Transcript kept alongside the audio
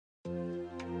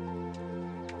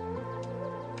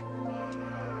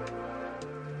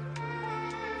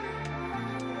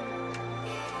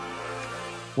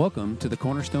Welcome to the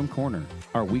Cornerstone Corner,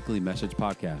 our weekly message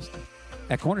podcast.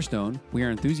 At Cornerstone, we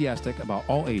are enthusiastic about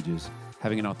all ages,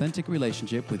 having an authentic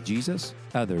relationship with Jesus,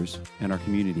 others, and our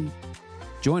community.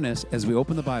 Join us as we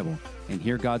open the Bible and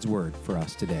hear God's word for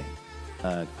us today.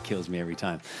 Kills me every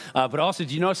time. But also,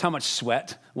 do you notice how much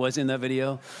sweat was in that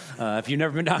video? If you've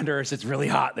never been down to Earth, it's really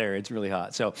hot there. It's really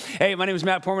hot. So, hey, my name is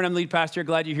Matt Poorman. I'm the lead pastor.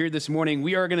 Glad you're here this morning.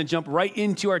 We are going to jump right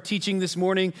into our teaching this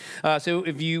morning. So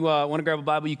if you want to grab a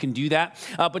Bible, you can do that.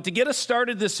 But to get us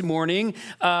started this morning,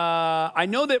 I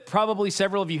know that probably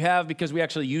several of you have because we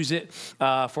actually use it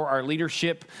for our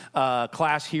leadership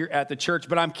class here at the church.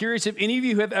 But I'm curious if any of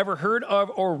you have ever heard of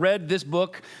or read this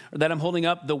book that I'm holding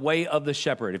up, The Way of the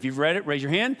Shepherd. If you've read it, raise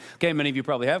your hand. Okay, many of you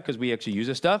probably have because we actually use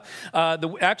this stuff.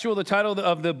 The title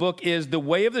of the book is The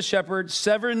Way of the Shepherd,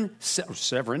 Seven,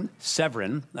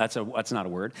 that's not a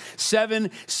word, 7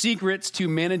 Secrets to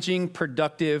Managing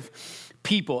Productive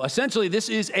People. Essentially, this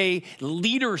is a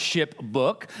leadership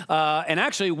book, and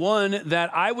actually one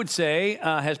that I would say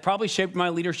has probably shaped my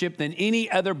leadership than any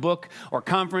other book or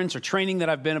conference or training that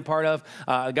I've been a part of.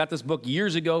 I got this book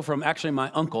years ago from actually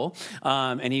my uncle,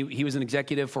 and he was an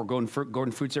executive for Gordon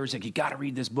Food Service. He said, you got to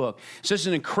read this book. So it's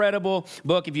an incredible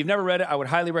book. If you've never read it, I would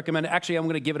highly recommend it. Actually, I'm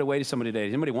going to give it away to somebody today.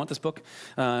 Does anybody want this book?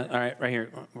 All right, right here,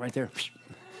 right there.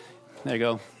 There you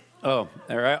go. Oh,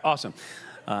 all right, awesome.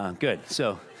 Good.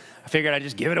 So I figured I'd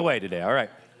just give it away today. All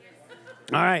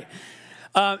right.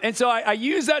 And so I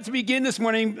use that to begin this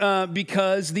morning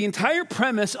because the entire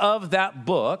premise of that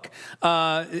book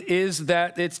is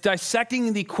that it's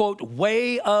dissecting the, quote,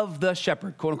 way of the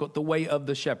shepherd, quote, unquote, the way of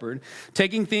the shepherd,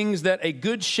 taking things that a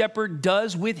good shepherd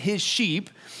does with his sheep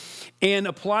and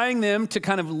applying them to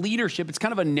kind of leadership. It's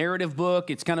kind of a narrative book.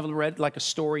 It's kind of read like a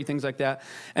story, things like that.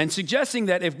 And suggesting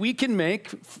that if we can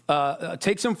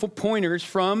take some pointers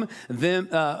from them,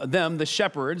 the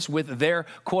shepherds with their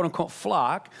quote unquote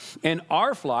flock, and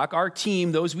our flock, our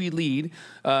team, those we lead,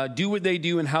 do what they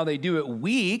do and how they do it,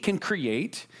 we can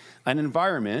create an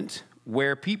environment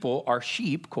where people, our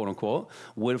sheep, quote unquote,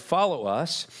 would follow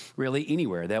us really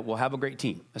anywhere, that we'll have a great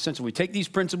team. Essentially, we take these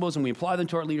principles and we apply them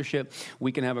to our leadership,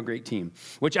 we can have a great team.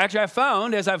 Which actually I've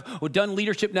found, as I've done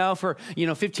leadership now for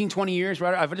 15, 20 years,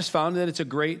 right? I've just found that it's a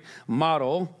great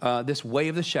model, this way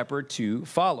of the shepherd to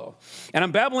follow. And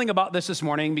I'm babbling about this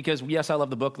morning because, yes, I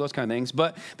love the book, those kind of things,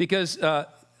 but because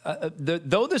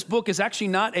though this book is actually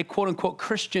not a quote-unquote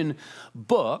Christian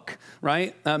book,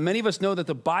 right? Many of us know that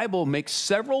the Bible makes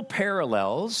several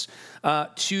parallels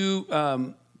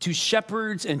to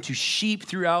shepherds and to sheep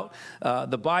throughout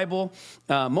the Bible.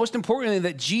 Most importantly,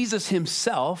 that Jesus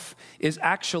himself is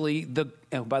actually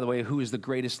by the way, who is the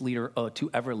greatest leader to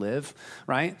ever live,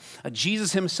 right?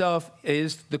 Jesus himself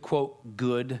is the, quote,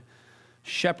 good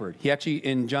shepherd. He actually,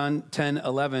 in John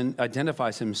 10:11,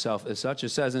 identifies himself as such. It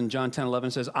says in John 10:11,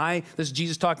 it says, this is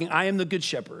Jesus talking, I am the good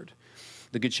shepherd.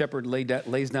 The good shepherd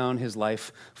lays down his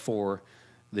life for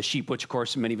the sheep, which, of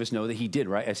course, many of us know that he did,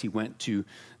 right, as he went to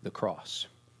the cross.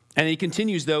 And he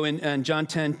continues, though, in John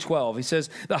 10:12. He says,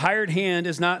 the hired hand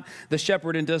is not the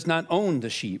shepherd and does not own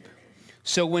the sheep.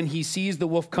 So when he sees the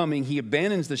wolf coming, he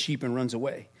abandons the sheep and runs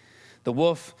away.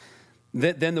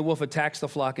 Then the wolf attacks the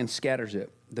flock and scatters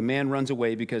it. The man runs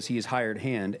away because he is hired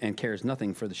hand and cares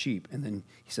nothing for the sheep. And then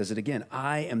he says it again,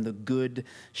 I am the good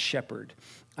shepherd.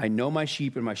 I know my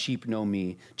sheep and my sheep know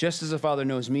me. Just as the Father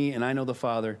knows me and I know the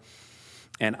Father,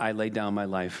 and I lay down my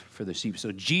life for the sheep.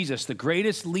 So Jesus, the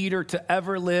greatest leader to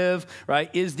ever live,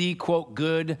 right, is the, quote,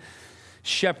 good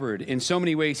shepherd. In so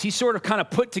many ways, he sort of kind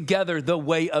of put together the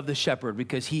way of the shepherd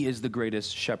because he is the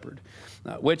greatest shepherd,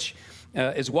 which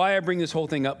is why I bring this whole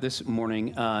thing up this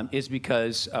morning, is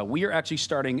because we are actually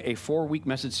starting a 4-week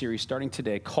message series starting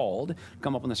today called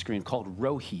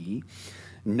Rohi,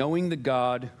 Knowing the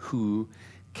God Who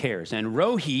Cares. And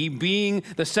Rohi being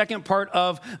the second part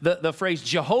of the phrase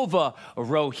Jehovah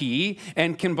Rohi,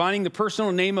 and combining the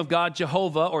personal name of God,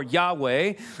 Jehovah or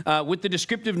Yahweh, with the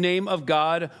descriptive name of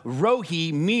God,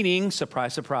 Rohi, meaning,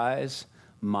 surprise, surprise,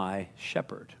 my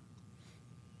shepherd.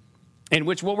 In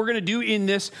which what we're going to do in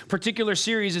this particular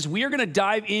series is we are going to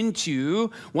dive into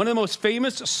one of the most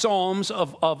famous Psalms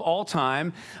of all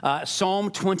time, Psalm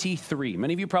 23.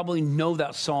 Many of you probably know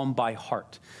that Psalm by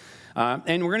heart.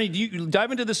 And we're going to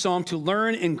dive into the Psalm to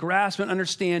learn and grasp and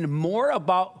understand more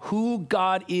about who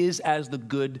God is as the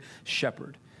good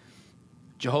shepherd,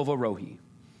 Jehovah Rohi.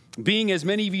 Being, as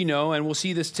many of you know, and we'll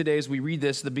see this today as we read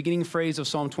this, the beginning phrase of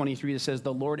Psalm 23 that says,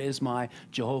 the Lord is my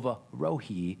Jehovah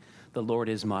Rohi, the Lord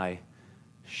is my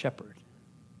shepherd.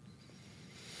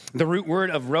 The root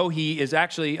word of Rohi is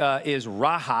actually is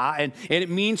raha, and it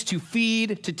means to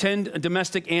feed, to tend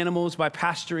domestic animals by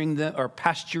pasturing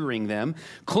them,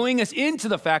 cluing us into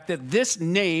the fact that this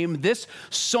name, this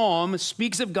psalm,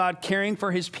 speaks of God caring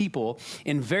for his people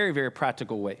in very, very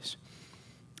practical ways,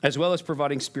 as well as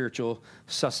providing spiritual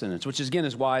sustenance, which again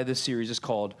is why this series is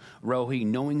called Rohi,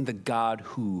 knowing the God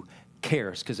who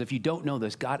cares. Because if you don't know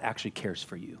this, God actually cares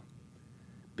for you,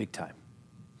 big time.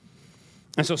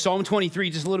 And so Psalm 23,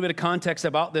 just a little bit of context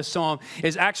about this psalm,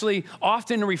 is actually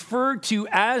often referred to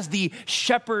as the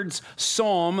shepherd's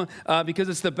psalm because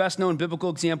it's the best known biblical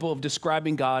example of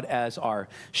describing God as our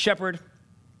shepherd.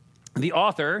 The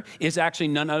author is actually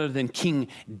none other than King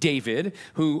David,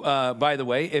 who, by the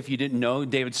way, if you didn't know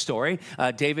David's story,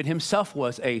 David himself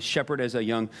was a shepherd as a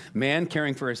young man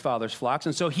caring for his father's flocks.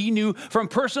 And so he knew from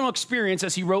personal experience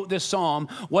as he wrote this psalm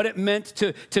what it meant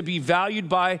to be valued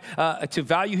by, to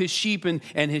value his sheep and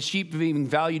his sheep being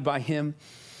valued by him,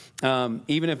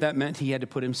 even if that meant he had to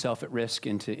put himself at risk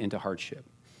into hardship.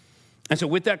 And so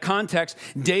with that context,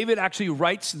 David actually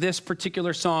writes this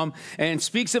particular psalm and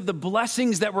speaks of the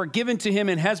blessings that were given to him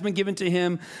and has been given to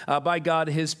him by God,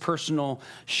 his personal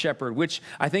shepherd, which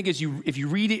I think if you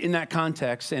read it in that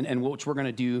context and which we're going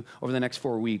to do over the next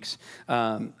 4 weeks,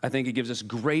 I think it gives us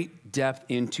great depth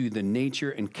into the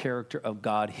nature and character of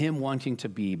God, him wanting to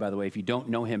be, by the way, if you don't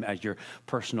know him as your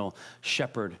personal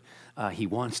shepherd, he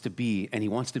wants to be, and he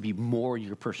wants to be more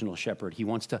your personal shepherd. He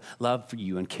wants to love for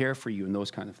you and care for you and those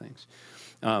kind of things.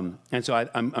 And so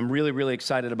I'm really, really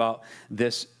excited about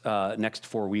this next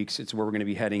 4 weeks. It's where we're going to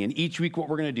be heading. And each week what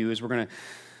we're going to do is we're going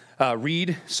to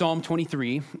read Psalm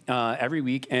 23 every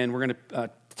week, and we're going to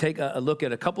take a look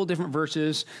at a couple different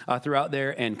verses throughout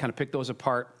there and kind of pick those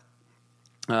apart.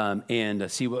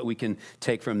 And see what we can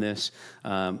take from this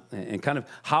and kind of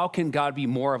how can God be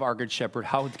more of our good shepherd?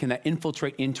 How can that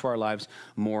infiltrate into our lives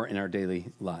more in our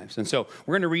daily lives? And so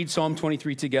we're going to read Psalm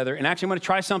 23 together. And actually, I'm going to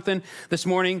try something this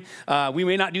morning. We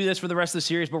may not do this for the rest of the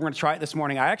series, but we're going to try it this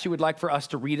morning. I actually would like for us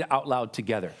to read it out loud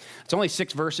together. It's only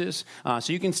 6 verses,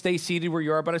 so you can stay seated where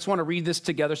you are, but I just want to read this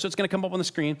together. So it's going to come up on the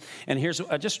screen. And here's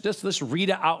just let's read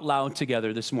it out loud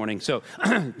together this morning. So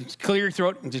clear your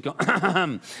throat and just go,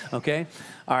 okay?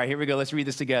 All right, here we go. Let's read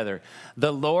this together.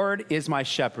 The Lord is my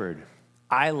shepherd.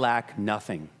 I lack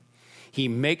nothing. He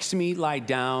makes me lie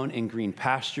down in green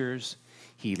pastures.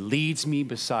 He leads me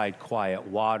beside quiet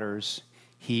waters.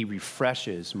 He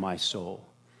refreshes my soul.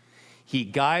 He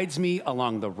guides me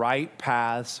along the right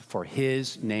paths for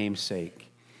his name's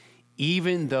sake.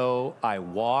 Even though I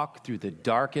walk through the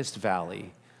darkest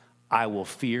valley, I will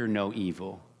fear no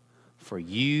evil, for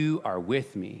you are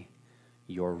with me.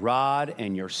 Your rod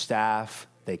and your staff,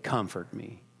 they comfort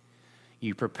me.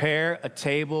 You prepare a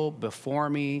table before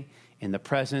me in the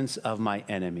presence of my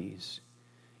enemies.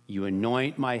 You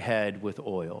anoint my head with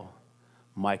oil.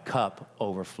 My cup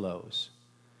overflows.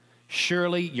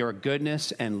 Surely your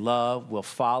goodness and love will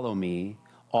follow me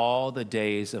all the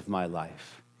days of my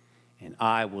life, and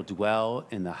I will dwell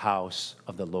in the house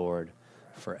of the Lord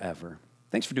forever.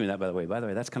 Thanks for doing that, by the way. By the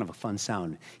way, that's kind of a fun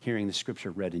sound, hearing the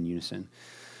scripture read in unison.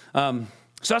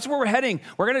 So that's where we're heading.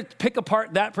 We're going to pick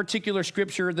apart that particular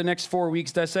scripture the next 4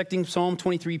 weeks, dissecting Psalm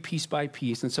 23 piece by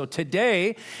piece. And so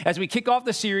today, as we kick off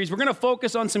the series, we're going to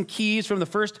focus on some keys from the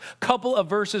first couple of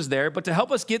verses there. But to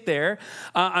help us get there,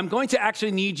 I'm going to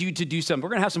actually need you to do something. We're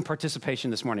going to have some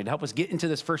participation this morning to help us get into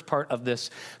this first part of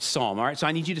this psalm, all right? So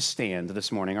I need you to stand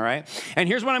this morning, all right? And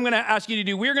here's what I'm going to ask you to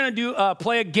do. We're going to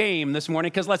play a game this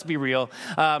morning, because let's be real,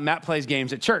 Matt plays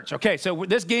games at church. Okay, so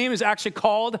this game is actually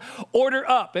called Order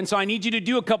Up. And so I need you to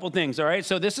do a couple things, all right?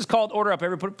 So this is called Order Up.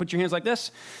 Everybody put your hands like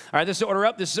this. All right, this is Order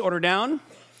Up. This is Order Down.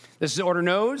 This is Order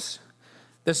Nose.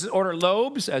 This is Order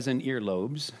Lobes, as in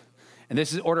earlobes. And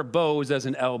this is Order Bows, as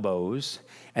in elbows.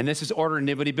 And this is Order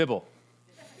Nibbity Bibble.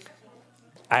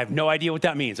 I have no idea what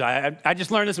that means. I just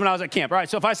learned this when I was at camp. All right,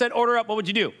 so if I said Order Up, what would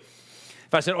you do?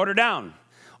 If I said Order Down,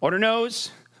 Order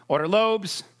Nose, Order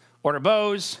Lobes, Order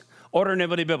Bows, Order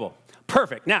Nibbity Bibble.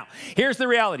 Perfect. Now, here's the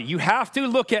reality. You have to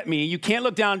look at me. You can't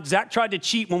look down. Zach tried to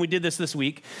cheat when we did this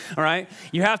week, all right?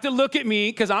 You have to look at me,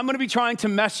 because I'm going to be trying to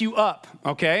mess you up,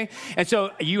 okay? And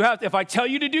so you have, if I tell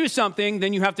you to do something,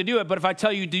 then you have to do it. But if I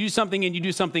tell you to do something and you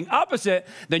do something opposite,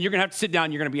 then you're going to have to sit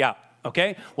down. You're going to be out,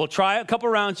 okay? We'll try a couple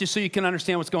rounds just so you can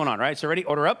understand what's going on, right? So ready?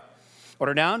 Order up,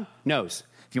 order down, nose.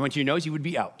 If you went to your nose, you would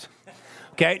be out.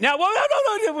 Okay, now,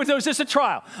 no, it was just a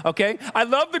trial, okay? I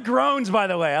love the groans, by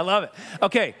the way. I love it.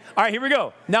 Okay, all right, here we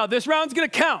go. Now, this round's going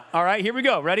to count, all right? Here we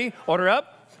go. Ready? Order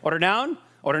up, order down,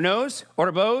 order nose,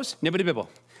 order bows, nibbity bibble.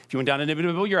 If you went down to nibble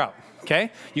nibble, you're out.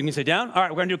 Okay? You can sit down. All right,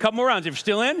 we're going to do a couple more rounds. If you're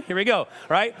still in, here we go. All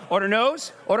right? Order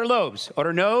nose, order lobes.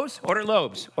 Order nose, order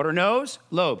lobes. Order nose,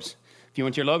 lobes. If you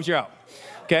went to your lobes, you're out.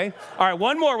 Okay? All right,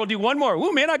 one more. We'll do one more.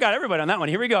 Ooh, man, I got everybody on that one.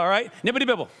 Here we go. All right? Nibbity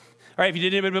bibble. All right, if you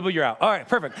did nibbity bibble, you're out. All right,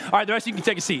 perfect. All right, the rest of you can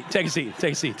take a seat. Take a seat.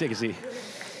 Take a seat. Take a seat.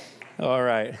 All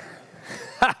right.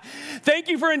 Thank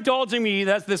you for indulging me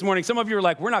this morning. Some of you are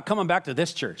like, we're not coming back to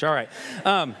this church. All right.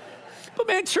 But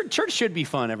man, church should be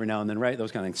fun every now and then, right?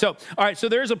 Those kind of things. So, all right, so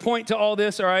there's a point to all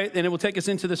this, all right? And it will take us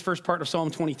into this first part of Psalm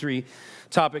 23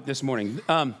 topic this morning.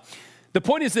 The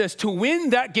point is this: to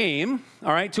win that game,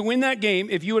 all right, to win that game,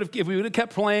 if we would have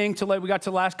kept playing till like we got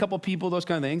to the last couple people, those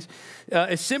kind of things,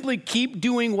 is simply keep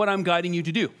doing what I'm guiding you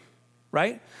to do,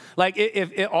 right? Like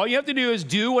if all you have to do is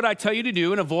do what I tell you to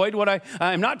do and avoid what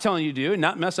I'm not telling you to do and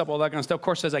not mess up all that kind of stuff. Of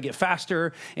course, as I get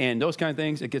faster and those kind of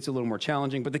things, it gets a little more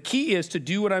challenging. But the key is to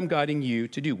do what I'm guiding you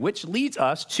to do, which leads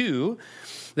us to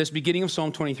this beginning of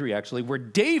Psalm 23, actually, where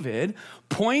David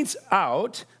points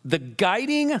out the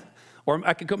guiding, or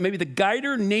I could go maybe the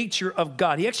guider nature of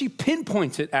God. He actually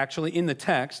pinpoints it actually in the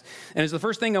text, and it's the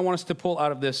first thing I want us to pull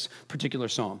out of this particular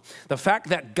psalm. The fact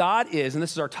that God is, and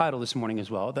this is our title this morning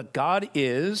as well, that God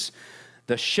is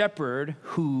the shepherd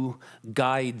who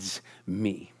guides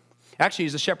me. Actually,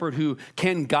 he's a shepherd who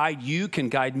can guide you, can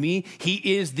guide me.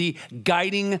 He is the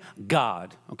guiding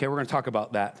God. Okay, we're going to talk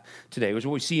about that today, which is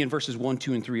what we see in verses 1,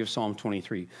 2, and 3 of Psalm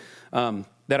 23.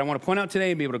 That I want to point out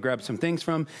today and be able to grab some things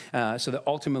from so that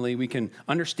ultimately we can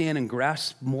understand and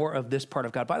grasp more of this part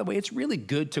of God. By the way, it's really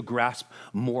good to grasp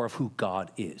more of who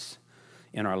God is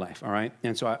in our life, all right?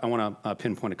 And so I want to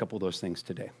pinpoint a couple of those things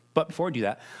today. But before I do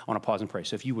that, I want to pause and pray.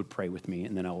 So if you would pray with me,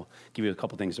 and then I'll give you a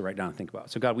couple things to write down and think about.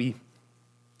 So God, we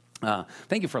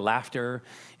thank you for laughter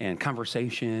and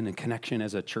conversation and connection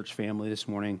as a church family this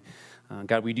morning.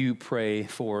 God, we do pray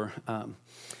for,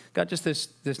 God, just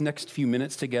this next few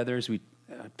minutes together as we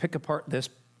pick apart this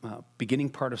beginning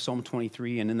part of Psalm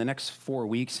 23, and in the next 4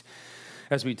 weeks,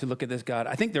 as we to look at this, God,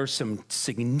 I think there's some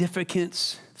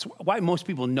significance. It's why most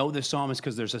people know this psalm is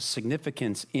because there's a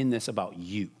significance in this about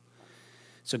you.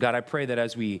 So God, I pray that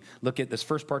as we look at this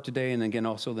first part today, and again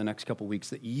also the next couple weeks,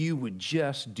 that you would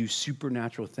just do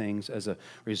supernatural things as a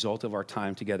result of our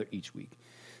time together each week.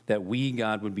 That we,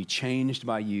 God, would be changed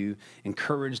by you,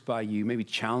 encouraged by you, maybe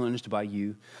challenged by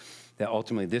you, that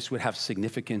ultimately this would have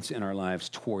significance in our lives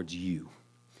towards you.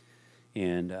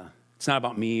 And it's not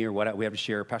about me or what we have to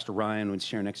share. Pastor Ryan would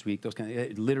share next week.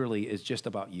 It literally is just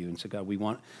about you. And so God, we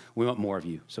want more of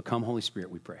you. So come, Holy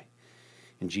Spirit, we pray.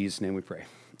 In Jesus' name we pray.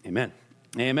 Amen.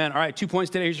 Amen. All right, 2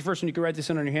 points today. Here's your first one. You can write this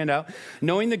in on your handout.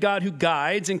 Knowing the God who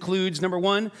guides includes, number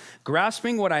one,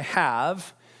 grasping what I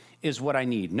have is what I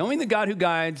need. Knowing the God who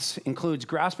guides includes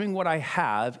grasping what I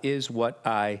have is what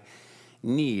I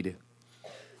need.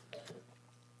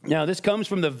 Now, this comes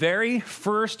from the very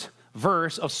first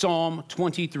verse of Psalm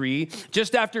 23,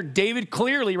 just after David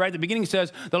clearly, right, at the beginning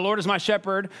says, the Lord is my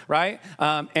shepherd, right?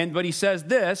 But he says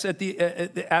this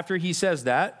after he says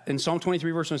that in Psalm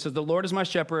 23 verse 1, it says, the Lord is my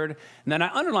shepherd. And then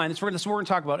I underline this, this is what we're going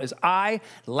to talk about, is I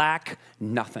lack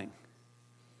nothing.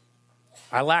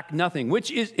 I lack nothing, which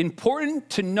is important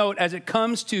to note as it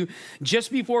comes to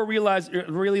just before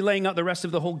really laying out the rest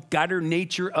of the whole guider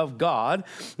nature of God,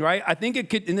 right? I think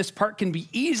this part can be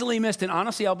easily missed. And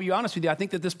honestly, I'll be honest with you, I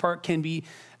think that this part can be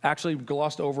actually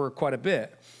glossed over quite a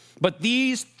bit. But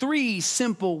these three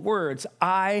simple words,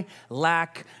 I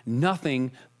lack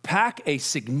nothing, pack a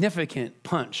significant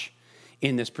punch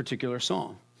in this particular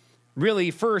psalm.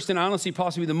 Really, first and honestly,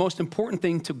 possibly the most important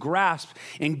thing to grasp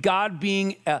in God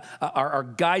being our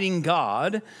guiding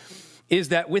God is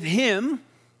that with Him,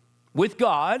 with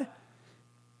God,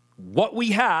 what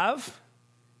we have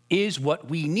is what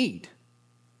we need.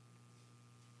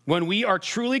 When we are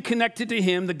truly connected to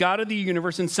Him, the God of the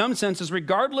universe, in some senses,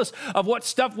 regardless of what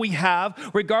stuff we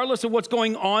have, regardless of what's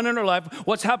going on in our life,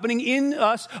 what's happening in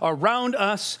us, around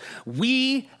us,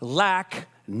 we lack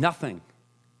nothing.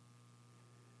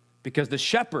 Because the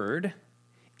shepherd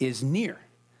is near.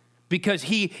 Because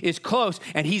he is close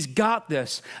and he's got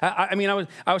this. I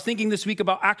was thinking this week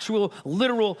about actual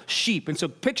literal sheep. And so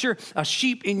picture a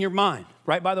sheep in your mind,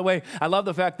 right? By the way, I love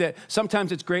the fact that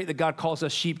sometimes it's great that God calls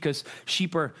us sheep because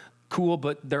sheep are cool,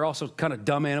 but they're also kind of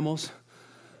dumb animals.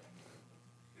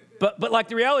 But like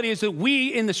the reality is that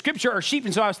we in the scripture are sheep.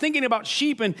 And so I was thinking about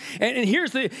sheep and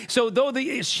so though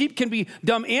the sheep can be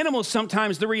dumb animals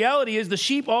sometimes, the reality is the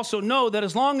sheep also know that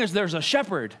as long as there's a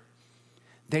shepherd,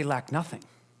 they lack nothing.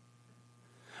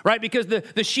 Right? Because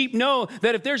the sheep know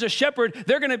that if there's a shepherd,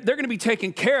 they're gonna be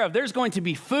taken care of. There's going to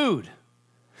be food.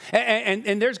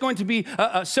 And there's going to be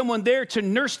someone there to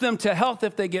nurse them to health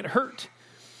if they get hurt.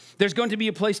 There's going to be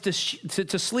a place to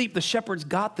sleep. The shepherd's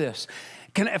got this.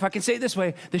 If I can say it this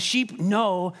way, the sheep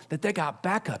know that they got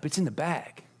backup. It's in the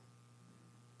bag.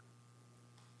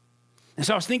 And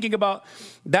so I was thinking about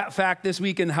that fact this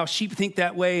week and how sheep think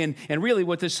that way. And really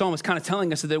what this psalm is kind of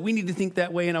telling us is that we need to think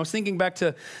that way. And I was thinking back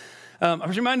to, I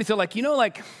was reminded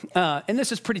to and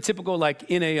this is pretty typical, like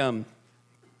in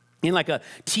like a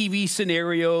TV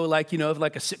scenario, like,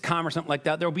 like a sitcom or something like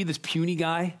that, there'll be this puny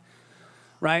guy,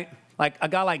 right? Like a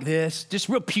guy like this, just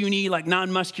real puny, like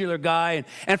non-muscular guy.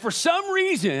 And for some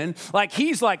reason, like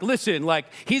he's like, listen, like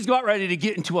he's got ready to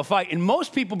get into a fight. And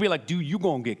most people be like, dude, you're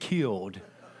going to get killed,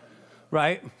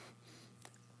 right?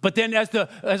 But then as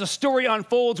a story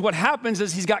unfolds, what happens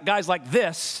is he's got guys like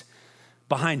this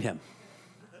behind him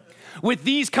with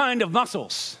these kind of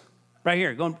muscles right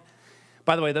here.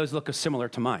 By the way, those look similar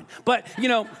to mine. But,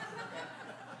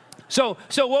 so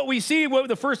what we see,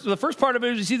 the first part of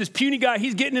it is you see this puny guy,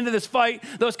 he's getting into this fight,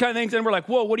 those kind of things, and we're like,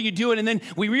 whoa, what are you doing? And then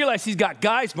we realize he's got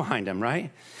guys behind him,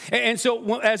 right? And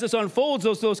so as this unfolds,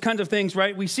 those kinds of things,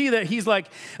 right, we see that he's like,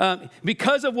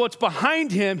 because of what's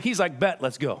behind him, he's like, bet,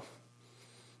 let's go.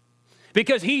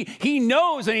 Because he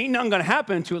knows that ain't nothing going to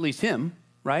happen to at least him,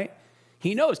 right?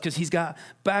 He knows because he's got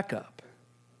backup.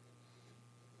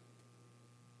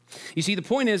 You see, the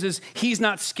point is he's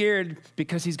not scared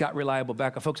because he's got reliable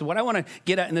backup. Folks, what I want to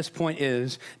get at in this point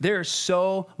is there's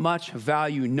so much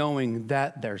value knowing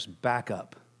that there's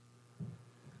backup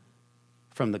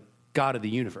from the God of the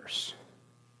universe.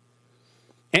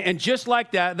 And just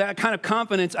like that kind of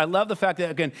confidence, I love the fact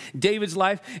that, again, David's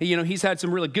life, he's had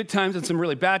some really good times and some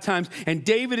really bad times. And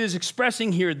David is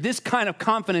expressing here this kind of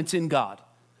confidence in God.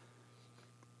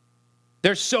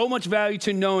 There's so much value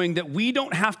to knowing that we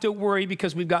don't have to worry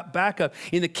because we've got backup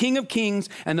in the King of Kings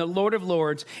and the Lord of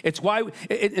Lords. It's why,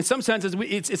 in some senses,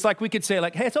 it's like we could say,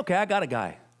 like, hey, it's okay, I got a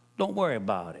guy. Don't worry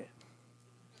about it.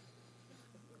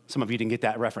 Some of you didn't get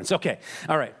that reference. Okay,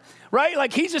 all right. Right?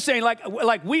 Like he's just saying,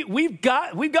 like we've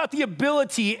got the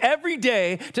ability every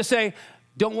day to say,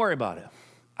 don't worry about it.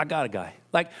 I got a guy.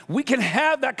 Like we can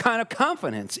have that kind of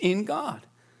confidence in God.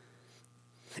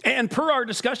 And per our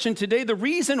discussion today, the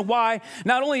reason why,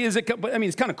 not only is it, but I mean,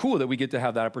 it's kind of cool that we get to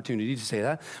have that opportunity to say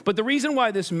that, but the reason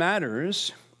why this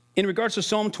matters in regards to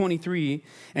Psalm 23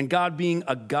 and God being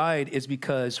a guide is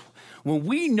because when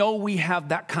we know we have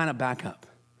that kind of backup,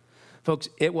 folks,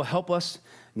 it will help us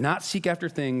not seek after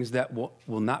things that will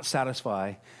not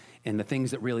satisfy and the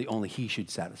things that really only He should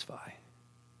satisfy.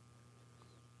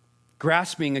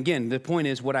 Grasping, again, the point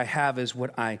is what I have is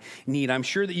what I need. I'm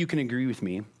sure that you can agree with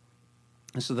me.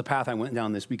 This is the path I went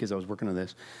down this week as I was working on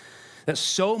this. That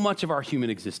so much of our human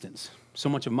existence, so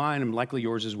much of mine and likely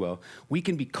yours as well, we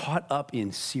can be caught up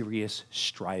in serious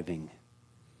striving.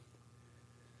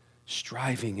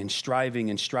 Striving and striving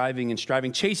and striving and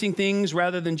striving, chasing things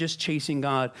rather than just chasing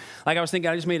God. Like I was thinking,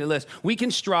 I just made a list. We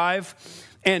can strive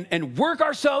and work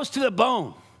ourselves to the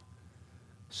bone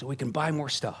so we can buy more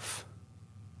stuff.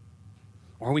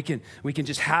 Or we can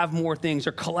just have more things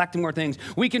or collect more things.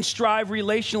 We can strive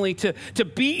relationally to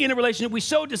be in a relationship. We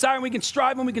so desire, and we can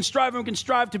strive and we can strive and we can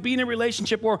strive to be in a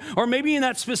relationship or maybe in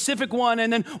that specific one.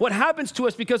 And then what happens to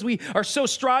us because we are so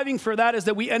striving for that is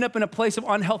that we end up in a place of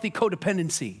unhealthy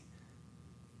codependency.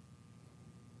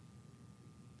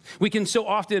 We can so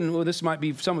often, well, this might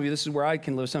be some of you, this is where I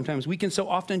can live sometimes. We can so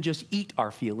often just eat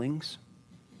our feelings.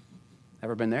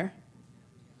 Ever been there?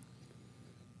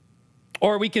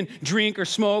 Or we can drink or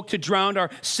smoke to drown our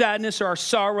sadness or our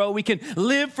sorrow. We can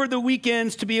live for the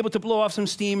weekends to be able to blow off some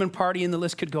steam and party, and the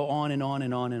list could go on and on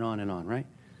and on and on and on, right?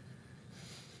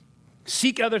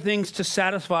 Seek other things to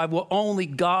satisfy what only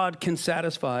God can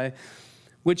satisfy,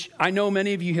 which I know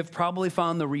many of you have probably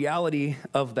found the reality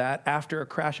of that after a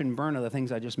crash and burn of the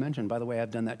things I just mentioned. By the way,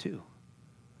 I've done that too.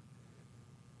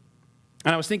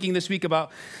 And I was thinking this week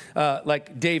about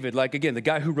like David, like again, the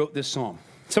guy who wrote this psalm.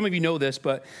 Some of you know this,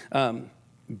 but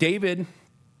David,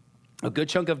 a good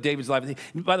chunk of David's life,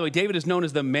 by the way, David is known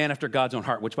as the man after God's own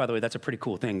heart, which, by the way, that's a pretty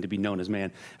cool thing to be known as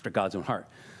man after God's own heart.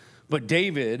 But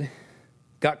David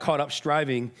got caught up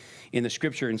striving in the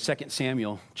scripture in 2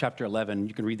 Samuel chapter 11.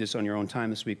 You can read this on your own time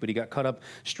this week, but he got caught up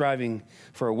striving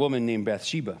for a woman named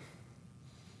Bathsheba.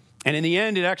 And in the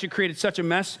end, it actually created such a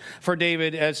mess for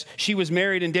David as she was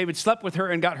married and David slept with her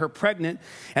and got her pregnant.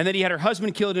 And then he had her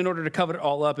husband killed in order to cover it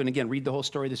all up. And again, read the whole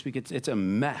story this week. It's a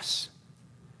mess.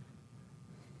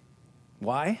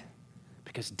 Why?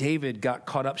 Because David got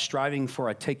caught up striving for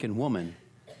a taken woman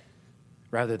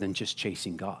rather than just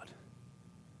chasing God.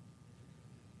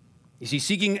 You see,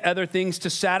 seeking other things to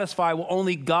satisfy what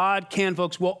only God can,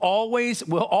 folks, will always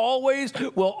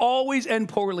end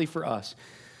poorly for us.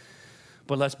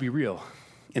 But let's be real.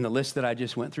 in the list that I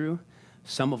just went through,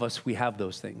 some of us, we have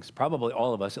those things. Probably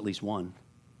all of us, at least one,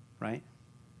 right?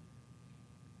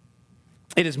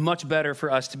 It is much better for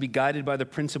us to be guided by the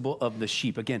principle of the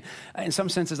sheep. Again, in some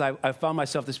senses, I found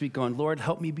myself this week going, Lord,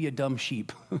 help me be a dumb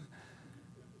sheep.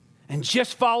 And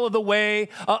just follow the way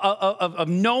of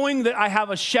knowing that I have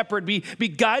a shepherd, be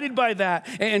guided by that.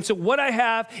 And so what I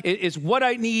have is what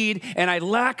I need, and I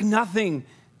lack nothing.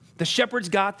 The shepherd's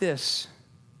got this.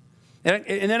 And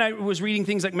then I was reading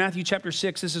things like Matthew chapter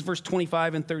 6. This is verse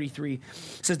 25 and 33. It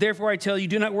says, therefore I tell you,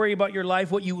 do not worry about your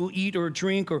life, what you will eat or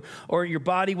drink, or your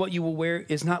body, what you will wear.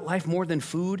 Is not life more than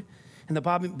food, and the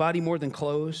body more than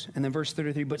clothes? And then verse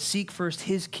 33, but seek first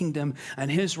his kingdom and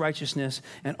his righteousness,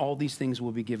 and all these things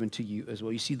will be given to you as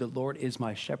well. You see, the Lord is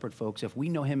my shepherd, folks. If we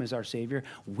know him as our Savior,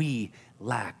 we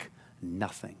lack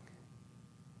nothing.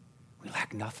 We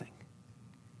lack nothing.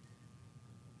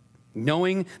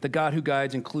 Knowing the God who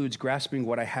guides includes grasping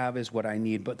what I have is what I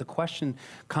need. But the question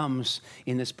comes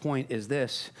in this point is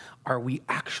this: are we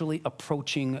actually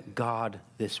approaching God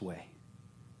this way?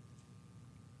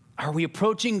 Are we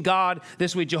approaching God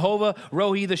this way? Jehovah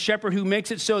Rohi, the shepherd who makes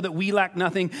it so that we lack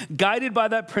nothing, guided by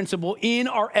that principle in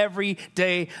our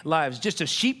everyday lives. Just a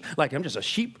sheep, like I'm just a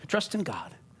sheep, trust in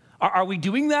God. Are we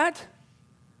doing that?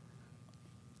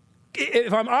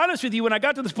 If I'm honest with you, when I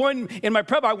got to this point in my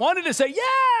prep, I wanted to say,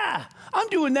 yeah, I'm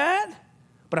doing that.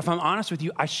 But if I'm honest with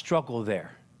you, I struggle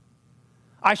there.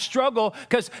 I struggle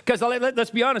because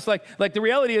let's be honest, like the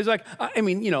reality is I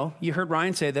mean, you heard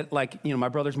Ryan say that my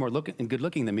brother's more good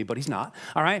looking than me, but he's not,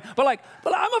 all right? But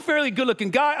I'm a fairly good looking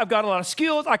guy. I've got a lot of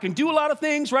skills. I can do a lot of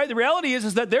things, right? The reality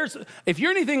is that if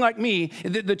you're anything like me,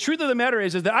 the truth of the matter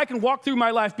is that I can walk through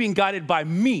my life being guided by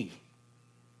me,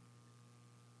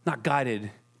 not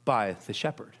guided by the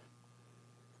shepherd.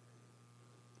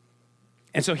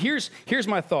 And so here's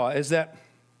my thought is that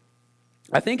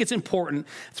I think it's important.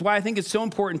 That's why I think it's so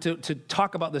important to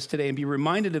talk about this today and be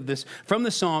reminded of this from the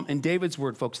Psalm and David's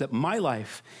word, folks, that my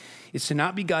life is to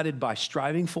not be guided by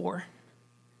striving for,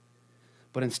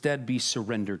 but instead be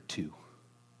surrendered to.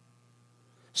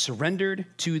 Surrendered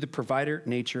to the provider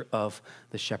nature of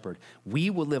the shepherd. We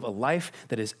will live a life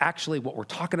that is actually what we're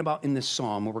talking about in this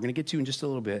psalm, what we're going to get to in just a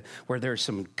little bit, where there's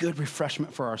some good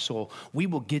refreshment for our soul. We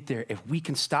will get there if we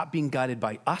can stop being guided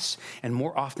by us and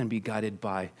more often be guided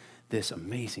by this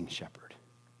amazing shepherd.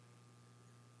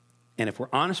 And if we're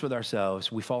honest with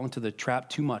ourselves, we fall into the trap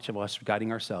too much of us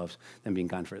guiding ourselves than being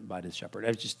guided by the shepherd.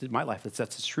 It's just my life,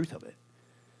 that's the truth of it.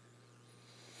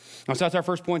 So that's our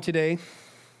first point today.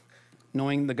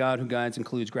 Knowing the God who guides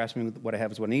includes grasping what I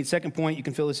have is what I need. Second point, you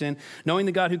can fill this in. Knowing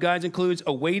the God who guides includes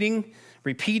awaiting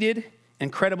repeated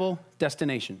and credible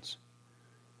destinations.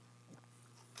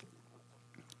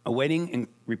 Awaiting and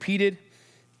repeated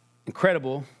and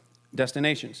credible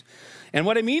destinations. And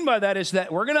what I mean by that is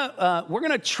that we're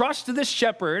gonna trust this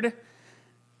shepherd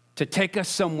to take us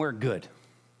somewhere good.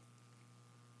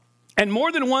 And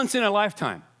more than once in a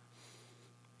lifetime.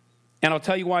 And I'll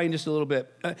tell you why in just a little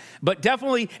bit. But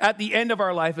definitely at the end of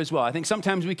our life as well. I think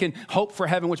sometimes we can hope for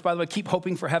heaven, which, by the way, keep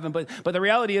hoping for heaven. But the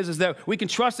reality is that we can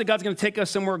trust that God's going to take us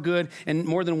somewhere good and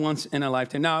more than once in a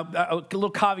lifetime. Now, a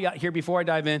little caveat here before I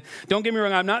dive in. Don't get me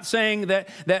wrong. I'm not saying that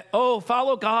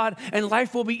follow God and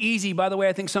life will be easy. By the way,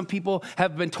 I think some people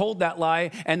have been told that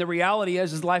lie. And the reality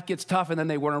is life gets tough and then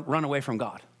they run away from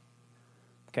God.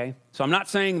 Okay? So I'm not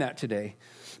saying that today.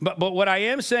 But what I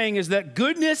am saying is that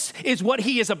goodness is what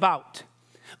he is about.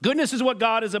 Goodness is what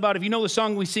God is about. If you know the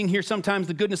song we sing here sometimes,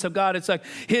 the goodness of God, it's like,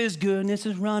 his goodness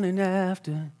is running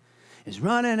after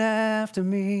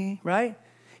me, right?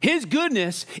 His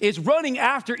goodness is running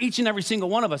after each and every single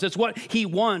one of us. It's what he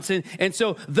wants. And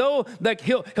so though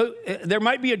there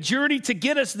might be a journey to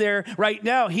get us there right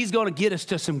now, he's going to get us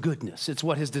to some goodness. It's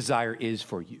what his desire is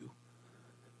for you.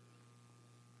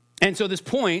 And so this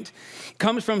point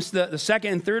comes from the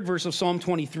second and third verse of Psalm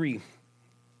 23.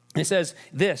 It says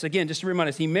this, again, just to remind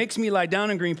us, he makes me lie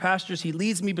down in green pastures. He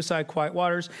leads me beside quiet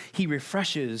waters. He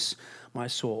refreshes my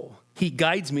soul. He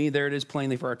guides me, there it is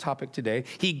plainly for our topic today.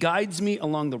 He guides me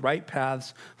along the right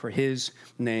paths for his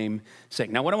name's sake.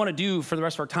 Now, what I want to do for the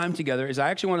rest of our time together is I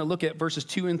actually want to look at verses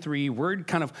 2 and 3,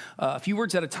 a few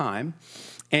words at a time,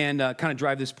 and kind of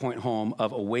drive this point home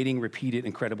of awaiting repeated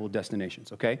incredible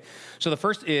destinations, okay? So the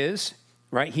first is,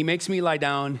 right, he makes me lie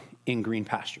down in green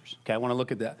pastures, okay? I want to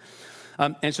look at that.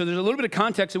 And so there's a little bit of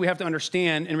context that we have to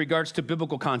understand in regards to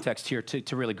biblical context here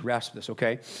to really grasp this,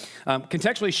 okay?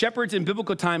 Contextually, shepherds in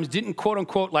biblical times didn't, quote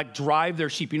unquote, drive their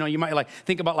sheep. You might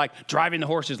think about driving the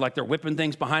horses, they're whipping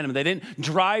things behind them. They didn't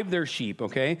drive their sheep,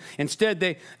 okay?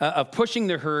 Instead, of pushing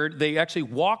their herd, they actually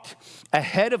walked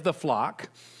ahead of the flock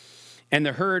And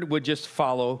the herd would just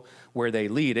follow where they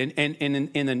lead. And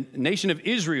in the nation of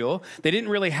Israel, they didn't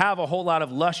really have a whole lot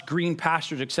of lush green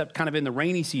pastures except kind of in the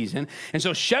rainy season. And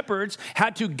so shepherds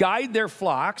had to guide their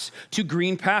flocks to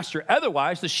green pasture.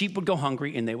 Otherwise, the sheep would go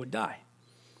hungry and they would die.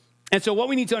 And so what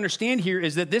we need to understand here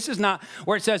is that this is not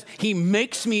where it says, he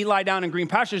makes me lie down in green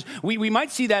pastures. We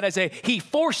might see that as he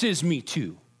forces me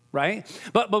to. Right?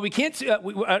 But we can't,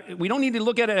 we don't need to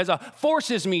look at it as a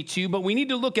forces me to, but we need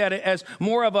to look at it as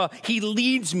more of a he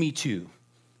leads me to.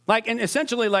 Like, and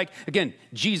essentially like, again,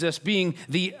 Jesus being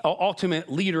the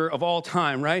ultimate leader of all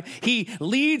time, right? He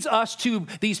leads us to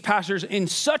these pastures in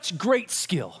such great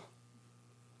skill.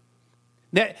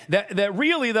 That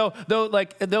really, though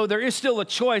there is still a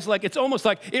choice, like it's almost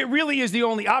like it really is the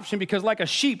only option because like a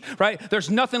sheep, right? There's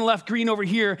nothing left green over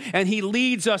here, and he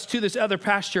leads us to this other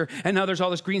pasture, and now there's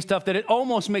all this green stuff that it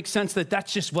almost makes sense that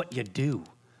that's just what you do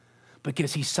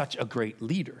because he's such a great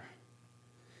leader.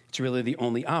 It's really the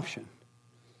only option.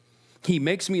 He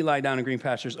makes me lie down in green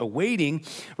pastures, awaiting,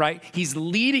 right? He's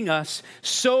leading us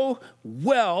so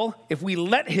well, if we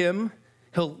let him,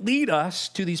 he'll lead us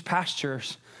to these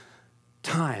pastures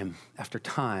time after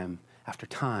time after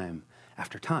time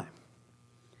after time.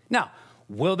 Now,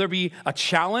 will there be a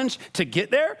challenge to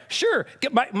get there? Sure.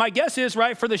 My guess is,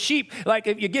 right, for the sheep, like,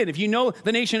 if you know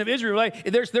the nation of Israel, like,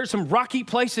 there's some rocky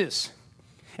places.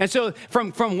 And so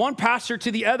from one pasture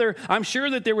to the other, I'm sure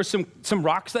that there was some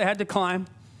rocks they had to climb.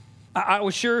 I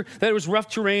was sure that it was rough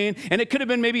terrain, and it could have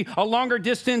been maybe a longer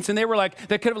distance, and they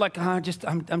could have like,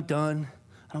 I'm done.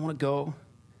 I don't want to go.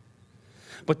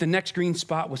 But the next green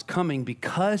spot was coming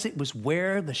because it was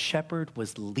where the shepherd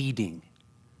was leading.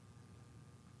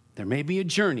 There may be a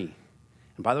journey.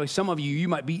 And by the way, some of you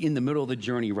might be in the middle of the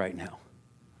journey right now.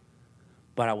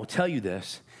 But I will tell you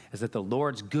this, is that the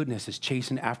Lord's goodness is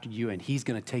chasing after you, and he's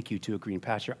going to take you to a green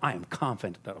pasture. I am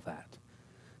confident of that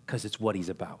because it's what he's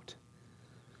about.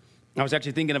 I was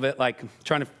actually thinking of it like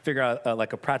trying to figure out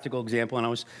like a practical example, and I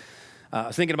was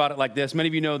thinking about it like this. Many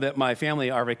of you know that my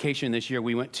family, our vacation this year,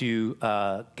 we went to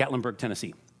Gatlinburg,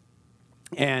 Tennessee.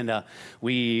 And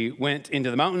we went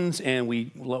into the mountains, and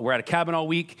we were at a cabin all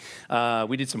week.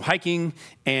 We did some hiking,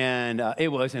 and it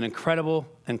was an incredible,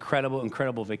 incredible,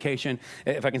 incredible vacation.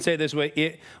 If I can say it this way,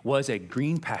 it was a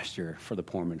green pasture for the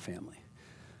Poorman family,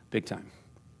 big time.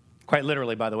 Quite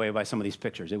literally, by the way, by some of these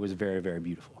pictures. It was very, very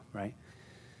beautiful, right?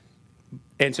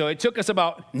 And so it took us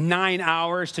about 9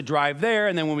 hours to drive there.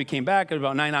 And then when we came back, it was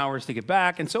about 9 hours to get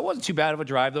back. And so it wasn't too bad of a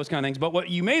drive, those kind of things. But what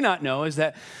you may not know is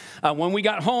that when we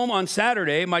got home on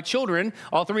Saturday, my children,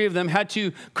 all three of them, had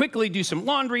to quickly do some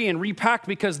laundry and repack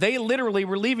because they literally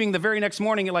were leaving the very next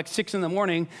morning at like 6 in the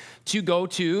morning to go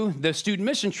to the student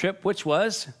mission trip, which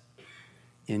was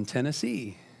in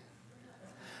Tennessee.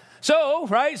 So,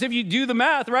 right, so if you do the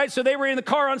math, right, so they were in the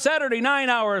car on Saturday, 9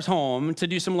 hours home to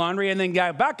do some laundry, and then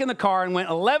got back in the car and went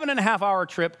 11-and-a-half-hour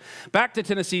trip back to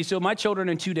Tennessee. So my children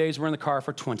in 2 days were in the car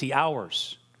for 20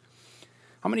 hours.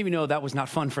 How many of you know that was not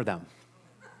fun for them,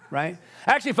 right?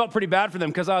 I actually felt pretty bad for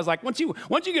them because I was like, once you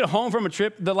get home from a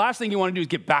trip, the last thing you want to do is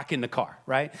get back in the car,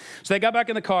 right? So they got back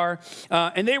in the car,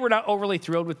 and they were not overly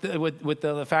thrilled with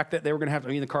the fact that they were going to have to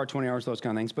be in the car 20 hours, those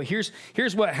kind of things. But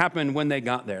here's what happened when they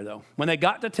got there, though. When they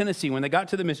got to Tennessee, when they got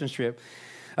to the mission trip,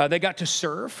 they got to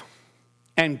serve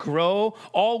and grow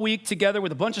all week together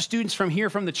with a bunch of students from here,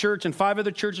 from the church, and 5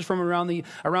 other churches from around the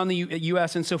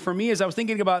U.S. And so for me, as I was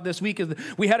thinking about this week,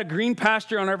 we had a green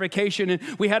pasture on our vacation, and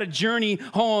we had a journey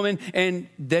home, and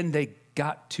then they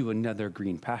got to another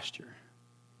green pasture.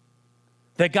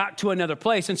 They got to another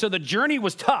place, and so the journey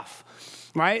was tough,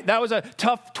 right? That was a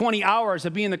tough 20 hours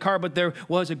of being in the car, but there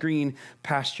was a green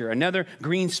pasture. Another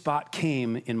green spot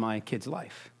came in my kid's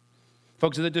life.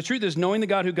 Folks, the truth is knowing the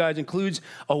God who guides includes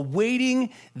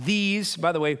awaiting these.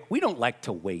 By the way, we don't like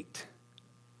to wait,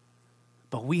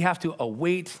 but we have to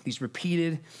await these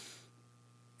repeated,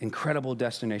 incredible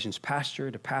destinations, pasture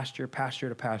to pasture, pasture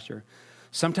to pasture.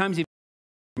 Sometimes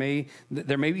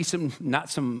there may be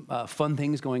some fun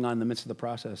things going on in the midst of the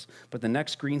process, but the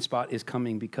next green spot is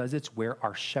coming because it's where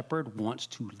our shepherd wants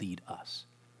to lead us.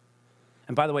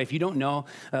 And by the way, if you don't know,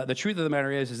 the truth of the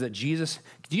matter is that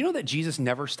do you know that Jesus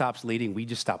never stops leading? We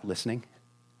just stop listening.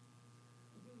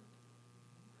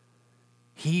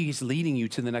 He's leading you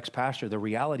to the next pasture. The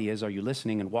reality is, are you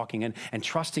listening and walking in and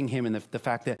trusting him in the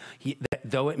fact that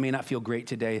though it may not feel great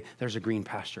today, there's a green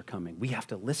pasture coming. We have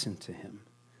to listen to him.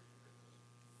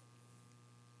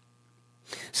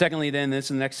 Secondly, then, this is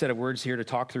the next set of words here to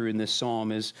talk through in this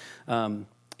psalm is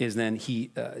then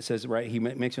he says, right, he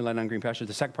makes me lie down on green pastures.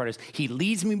 The second part is he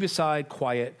leads me beside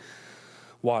quiet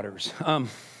waters.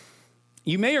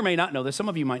 You may or may not know this. Some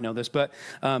of you might know this, but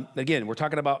again, we're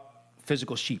talking about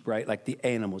physical sheep, right? Like the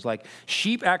animals. Like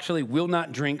sheep actually will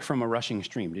not drink from a rushing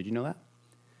stream. Did you know that?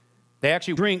 They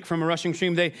actually drink from a rushing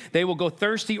stream. They will go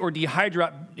thirsty or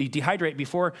dehydrate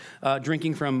before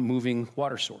drinking from moving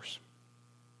water source.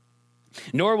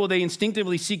 Nor will they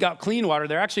instinctively seek out clean water.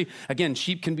 They're actually, again,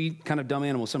 sheep can be kind of dumb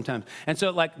animals sometimes. And so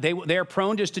like they are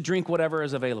prone just to drink whatever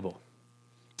is available.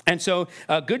 And so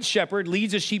a good shepherd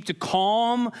leads a sheep to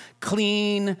calm,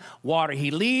 clean water.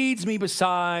 He leads me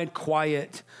beside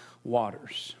quiet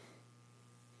waters.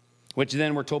 Which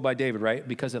then we're told by David, right?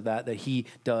 Because of that he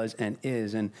does and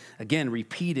is. And again,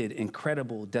 repeated,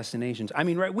 incredible destinations. I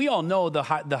mean, right, we all know the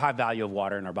high value of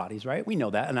water in our bodies, right? We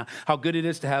know that. And how good it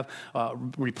is to have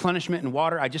replenishment in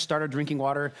water. I just started drinking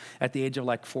water at the age of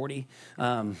like 40.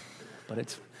 But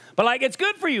it's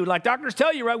good for you. Like doctors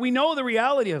tell you, right? We know the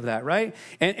reality of that, right?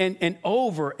 And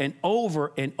over and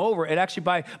over and over. It actually,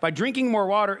 by drinking more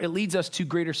water, it leads us to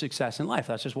greater success in life.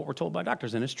 That's just what we're told by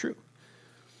doctors, and it's true.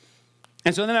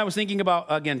 And so then I was thinking about,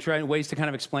 again, trying ways to kind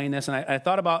of explain this. And I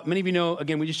thought about, many of you know,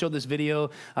 again, we just showed this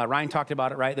video. Ryan talked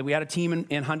about it, right? That we had a team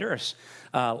in Honduras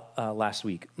last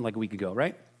week, like a week ago,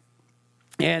 right?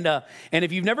 And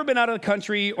if you've never been out of the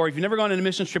country or if you've never gone on a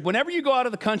mission trip, whenever you go out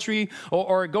of the country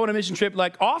or go on a mission trip,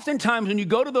 like oftentimes when you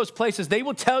go to those places, they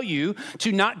will tell you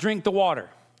to not drink the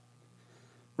water.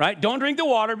 Right? Don't drink the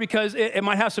water because it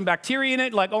might have some bacteria in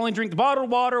it, like only drink the bottled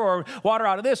water or water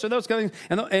out of this or those kind of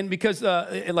things. And because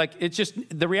it's just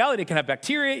the reality, it can have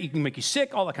bacteria, it can make you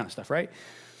sick, all that kind of stuff, right?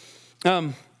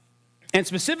 And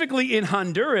specifically in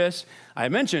Honduras, I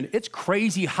mentioned, it's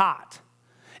crazy hot.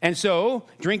 And so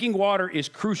drinking water is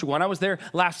crucial. When I was there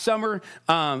last summer,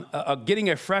 getting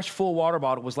a fresh, full water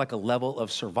bottle was like a level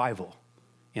of survival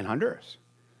in Honduras.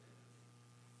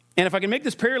 And if I can make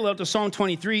this parallel to Psalm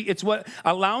 23, it's what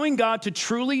allowing God to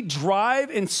truly drive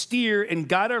and steer and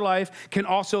guide our life can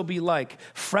also be like.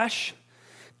 Fresh,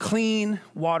 clean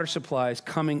water supplies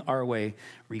coming our way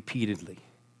repeatedly,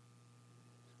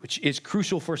 which is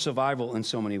crucial for survival in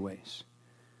so many ways.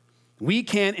 We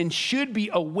can and should be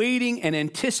awaiting and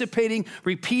anticipating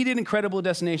repeated incredible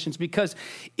destinations, because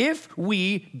if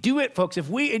we do it, folks,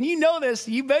 and you know this,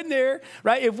 you've been there,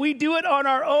 right? If we do it on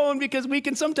our own, because we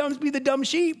can sometimes be the dumb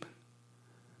sheep.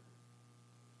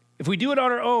 If we do it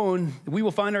on our own, we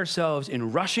will find ourselves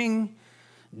in rushing,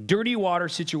 dirty water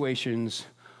situations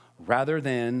rather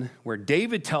than where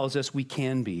David tells us we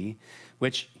can be,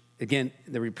 which again,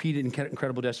 the repeated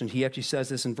incredible destiny. He actually says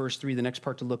this in verse 3, the next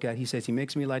part to look at. He says, he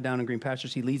makes me lie down in green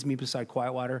pastures. He leads me beside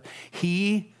quiet water.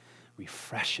 He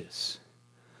refreshes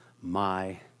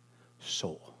my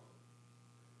soul.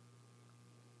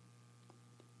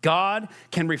 God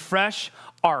can refresh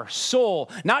our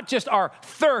soul, not just our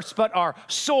thirst, but our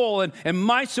soul and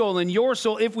my soul and your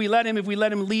soul if we let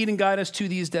him lead and guide us to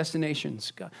these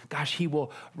destinations. Gosh, he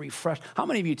will refresh. How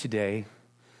many of you today,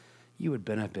 you would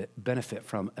benefit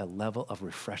from a level of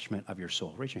refreshment of your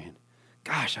soul? Raise your hand.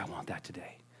 Gosh, I want that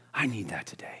today. I need that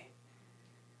today.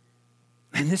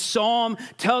 And this psalm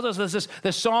tells us,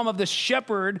 the psalm of the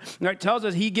shepherd, right, tells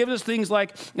us, he gives us things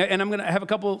like, and I'm going to have a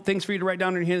couple things for you to write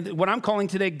down in here, what I'm calling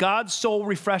today God's soul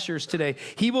refreshers today.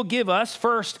 He will give us,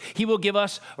 first, he will give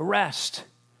us rest.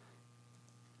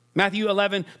 Matthew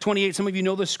 11:28, some of you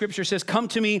know the scripture says, come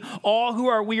to me, all who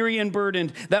are weary and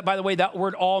burdened. That, by the way, that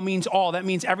word all means all. That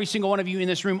means every single one of you in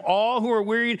this room, all who are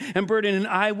wearied and burdened, and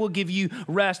I will give you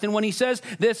rest. And when he says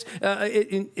this,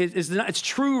 it's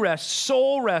true rest,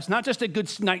 soul rest, not just a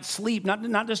good night's sleep,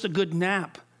 not just a good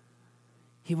nap.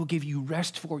 He will give you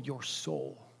rest for your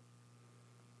soul.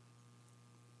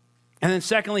 And then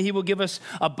secondly, he will give us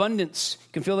abundance. You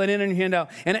can fill that in your handout.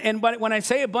 But when I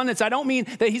say abundance, I don't mean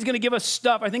that he's going to give us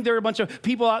stuff. I think there are a bunch of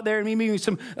people out there, and maybe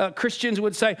some Christians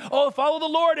would say, oh, follow the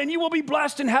Lord and you will be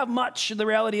blessed and have much. The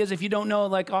reality is, if you don't know,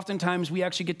 like oftentimes we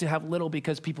actually get to have little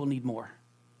because people need more.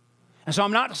 And so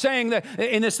I'm not saying that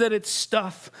in this that it's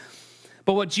stuff.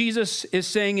 But what Jesus is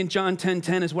saying in John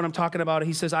 10:10 is what I'm talking about.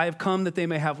 He says, I have come that they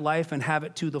may have life and have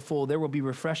it to the full. There will be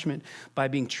refreshment by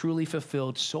being truly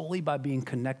fulfilled, solely by being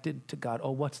connected to God. Oh,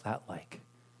 what's that like?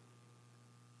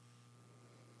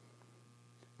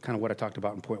 Kind of what I talked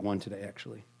about in point 1 today,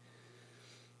 actually.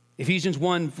 Ephesians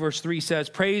 1 verse 3 says,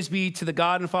 praise be to the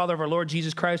God and Father of our Lord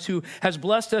Jesus Christ, who has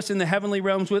blessed us in the heavenly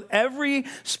realms with every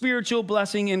spiritual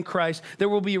blessing in Christ. There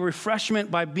will be a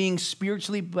refreshment by being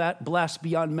spiritually blessed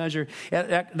beyond measure.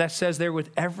 That says there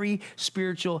with every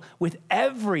spiritual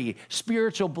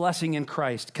blessing in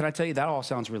Christ. Can I tell you, that all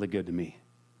sounds really good to me.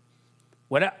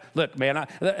 Look, man,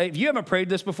 if you haven't prayed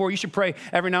this before, you should pray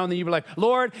every now and then. You be like,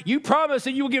 Lord, you promised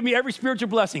that you will give me every spiritual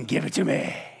blessing. Give it to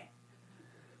me.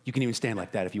 You can even stand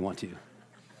like that if you want to.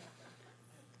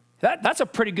 That's a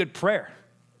pretty good prayer.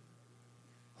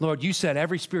 Lord, you said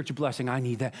every spiritual blessing, I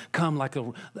need that. Come like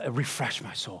refresh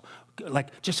my soul.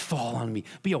 Like just fall on me.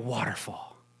 Be a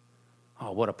waterfall.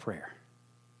 Oh, what a prayer.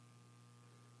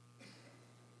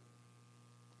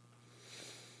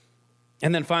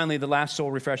 And then finally, the last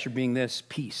soul refresher being this,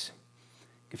 peace.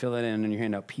 You can fill that in your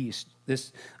handout, peace.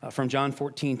 This from John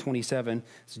 14:27,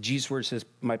 it's Jesus' word says,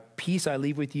 my peace I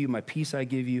leave with you, my peace I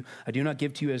give you. I do not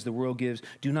give to you as the world gives.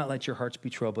 Do not let your hearts be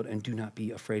troubled and do not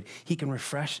be afraid. He can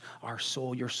refresh our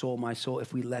soul, your soul, my soul,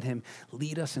 if we let him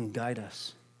lead us and guide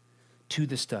us to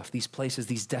the stuff, these places,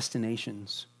 these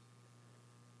destinations.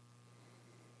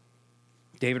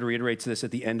 David reiterates this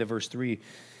at the end of verse 3,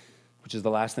 which is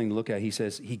the last thing to look at. He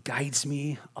says, he guides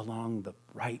me along the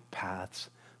right paths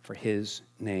for his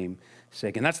name's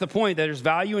sake. And that's the point, that there's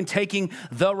value in taking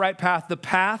the right path, the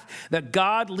path that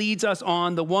God leads us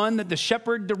on, the one that the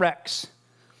shepherd directs,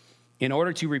 in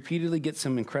order to repeatedly get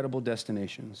some incredible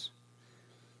destinations.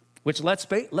 Which let's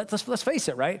face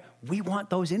it, right? We want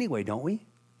those anyway, don't we?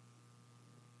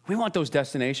 We want those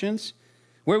destinations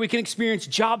where we can experience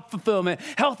job fulfillment,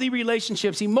 healthy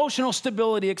relationships, emotional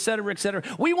stability, et cetera, et cetera.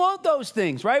 We want those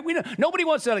things, right? Nobody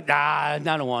wants to I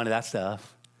don't want that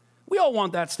stuff. We all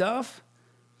want that stuff.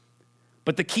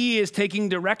 But the key is taking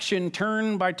direction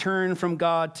turn by turn from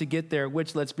God to get there,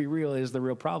 which, let's be real, is the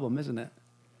real problem, isn't it?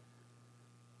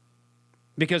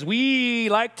 Because we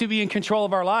like to be in control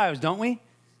of our lives, don't we?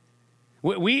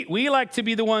 We like to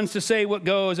be the ones to say what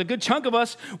goes. A good chunk of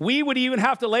us, we would even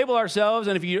have to label ourselves,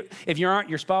 and if you aren't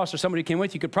your spouse or somebody who came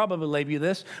with you, could probably label you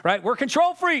this, right? We're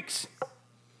control freaks.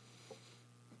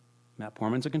 Matt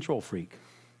Poorman's a control freak.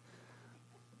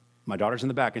 My daughter's in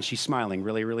the back, and she's smiling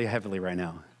really, really heavily right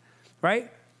now,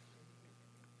 right?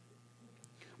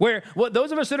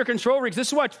 Those of us that are control freaks, this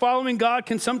is why following God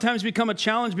can sometimes become a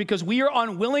challenge, because we are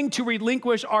unwilling to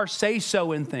relinquish our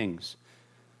say-so in things.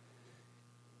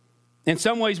 In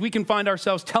some ways, we can find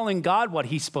ourselves telling God what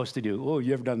he's supposed to do. Oh,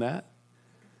 you ever done that?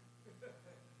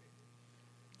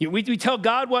 We tell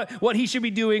God what he should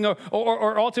be doing,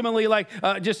 or ultimately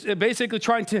just basically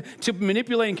trying to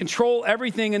manipulate and control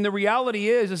everything. And the reality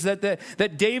is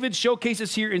that David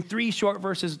showcases here in 3 short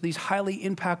verses, these highly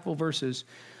impactful verses,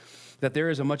 that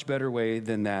there is a much better way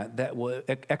than that will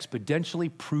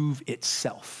exponentially prove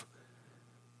itself.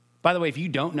 By the way, if you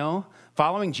don't know,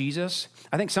 following Jesus,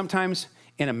 I think sometimes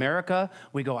in America,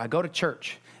 we go, I go to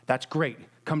church. That's great.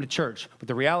 Come to church. But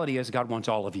the reality is God wants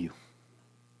all of you.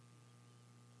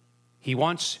 He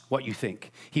wants what you think.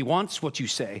 He wants what you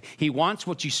say. He wants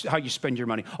how you spend your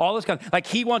money. All this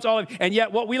he wants all of you. And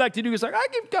yet what we like to do is I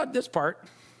give God this part,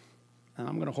 and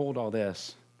I'm going to hold all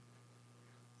this.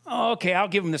 Oh, okay, I'll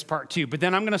give him this part too, but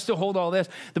then I'm going to still hold all this.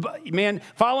 Man,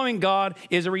 following God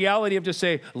is a reality of just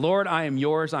say, Lord, I am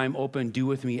yours. I am open. Do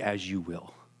with me as you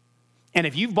will. And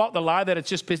if you've bought the lie that it's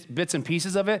just bits and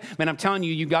pieces of it, man, I'm telling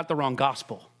you, you got the wrong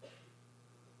gospel.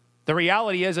 The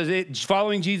reality is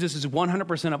following Jesus is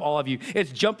 100% of all of you.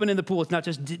 It's jumping in the pool. It's not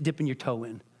just dipping your toe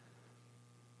in.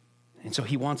 And so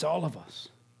he wants all of us.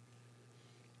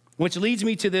 Which leads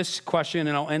me to this question,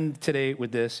 and I'll end today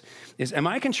with this, is am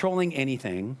I controlling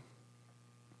anything?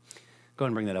 Go ahead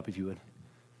and bring that up if you would.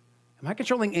 Am I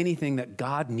controlling anything that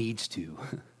God needs to?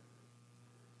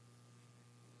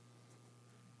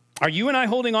 Are you and I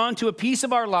holding on to a piece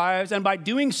of our lives, and by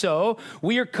doing so,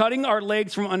 we are cutting our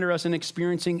legs from under us and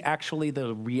experiencing actually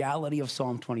the reality of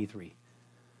Psalm 23?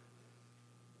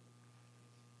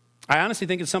 I honestly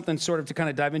think it's something sort of to kind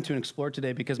of dive into and explore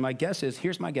today, because my guess is,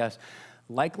 here's my guess,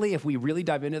 likely if we really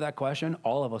dive into that question,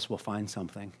 all of us will find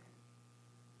something.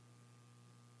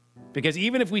 Because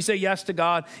even if we say yes to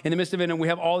God in the midst of it and we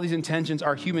have all these intentions,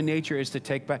 our human nature is to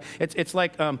take back. It's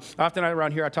like often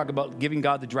around here I talk about giving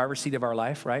God the driver's seat of our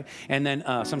life, right? And then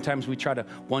sometimes we try to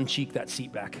one cheek that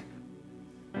seat back.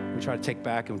 We try to take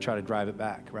back and we try to drive it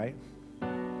back, right?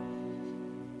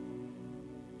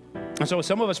 And so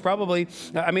some of us probably,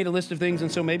 I made a list of things,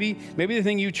 and so maybe the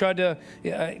thing you tried to,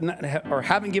 or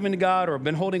haven't given to God or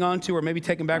been holding on to or maybe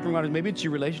taken back from God, maybe it's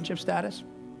your relationship status.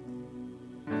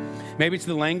 Maybe it's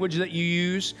the language that you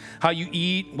use, how you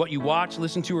eat, what you watch,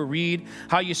 listen to, or read,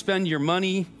 how you spend your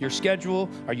money, your schedule.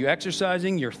 Are you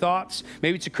exercising your thoughts?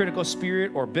 Maybe it's a critical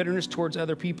spirit or bitterness towards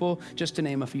other people, just to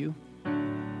name a few.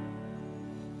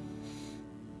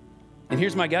 And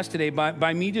here's my guess today.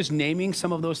 By me just naming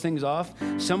some of those things off,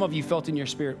 some of you felt in your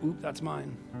spirit, oop, that's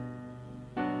mine.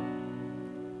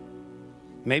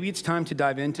 Maybe it's time to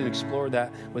dive into and explore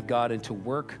that with God and to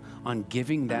work on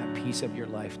giving that piece of your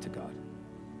life to God,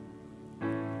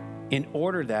 in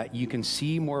order that you can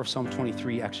see more of Psalm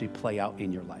 23 actually play out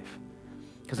in your life.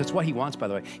 Because that's what he wants, by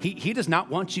the way. He does not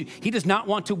want you, he does not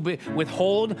want to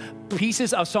withhold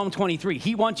pieces of Psalm 23.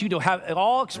 He wants you to have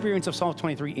all experience of Psalm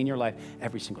 23 in your life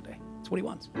every single day. That's what he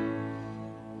wants.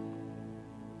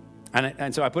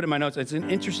 And so I put in my notes, it's an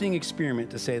interesting experiment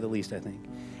to say the least, I think.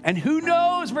 And who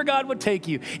knows where God would take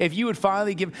you if you would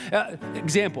finally give,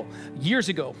 example, years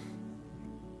ago,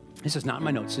 this is not in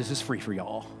my notes, this is free for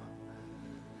y'all.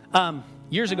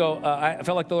 Years ago, I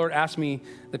felt like the Lord asked me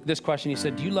this question. He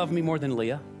said, do you love me more than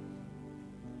Leah?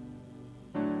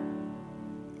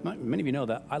 Many of you know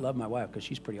that I love my wife because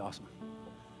she's pretty awesome.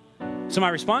 So my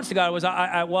response to God was,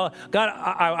 well, God,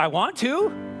 I want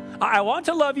to. I want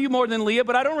to love you more than Leah,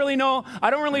 but I don't really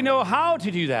know how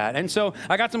to do that. And so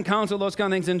I got some counsel, those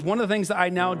kind of things. And one of the things that I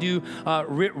now do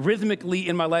rhythmically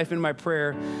in my life, in my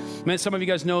prayer, some of you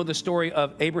guys know the story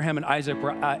of Abraham and Isaac,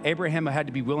 where Abraham had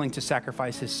to be willing to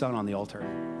sacrifice his son on the altar.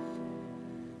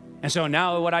 And so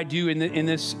now what I do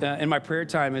in my prayer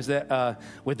time is that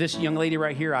with this young lady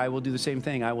right here, I will do the same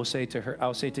thing. I will say to her,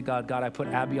 I'll say to God, God, I put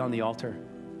Abby on the altar.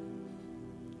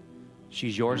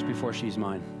 She's yours before she's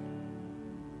mine.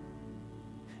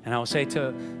 And I will say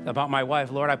about my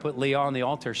wife, Lord, I put Leah on the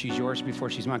altar. She's yours before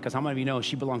she's mine. Because how many of you know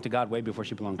she belonged to God way before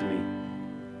she belonged to me?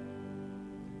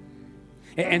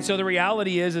 And so the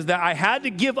reality is that I had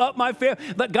to give up my family.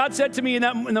 But God said to me in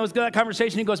that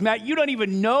conversation, he goes, Matt, you don't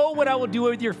even know what I will do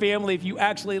with your family if you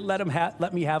actually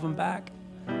let me have them back.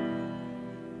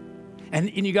 And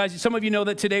you guys, some of you know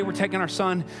that today we're taking our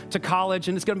son to college,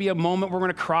 and it's going to be a moment we're going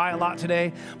to cry a lot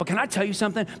today. But can I tell you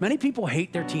something? Many people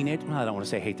hate their teenagers. Well, I don't want to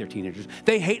say hate their teenagers.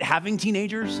 They hate having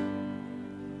teenagers.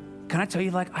 Can I tell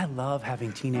you, I love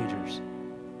having teenagers.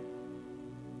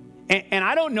 And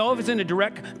I don't know if it's in a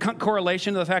direct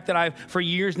correlation to the fact that I've, for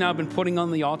years now, been putting on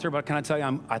the altar, but can I tell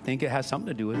you, I think it has something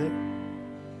to do with it.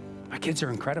 My kids are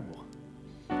incredible.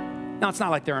 Now, it's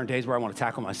not like there aren't days where I want to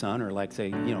tackle my son or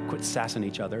say, quit sassing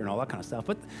each other and all that kind of stuff.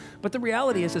 But the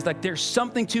reality is there's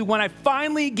something to when I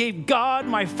finally gave God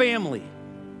my family,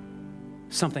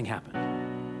 something happened.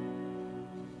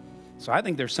 So I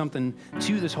think there's something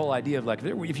to this whole idea of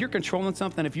if you're controlling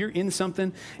something, if you're in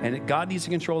something and God needs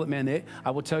to control it, man, I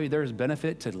will tell you there's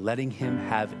benefit to letting him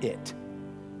have it.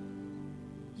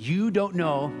 You don't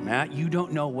know, Matt, you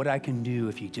don't know what I can do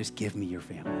if you just give me your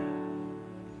family.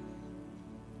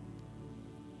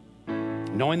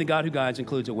 Knowing the God who guides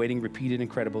includes awaiting repeated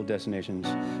incredible destinations,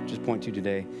 just point to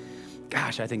today.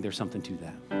 Gosh, I think there's something to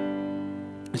that.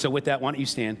 And so with that, why don't you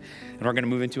stand, and we're going to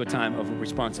move into a time of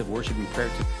responsive worship and prayer.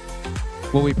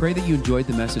 Well, we pray that you enjoyed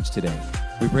the message today.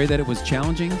 We pray that it was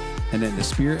challenging and that the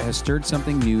Spirit has stirred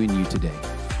something new in you today.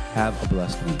 Have a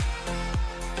blessed week.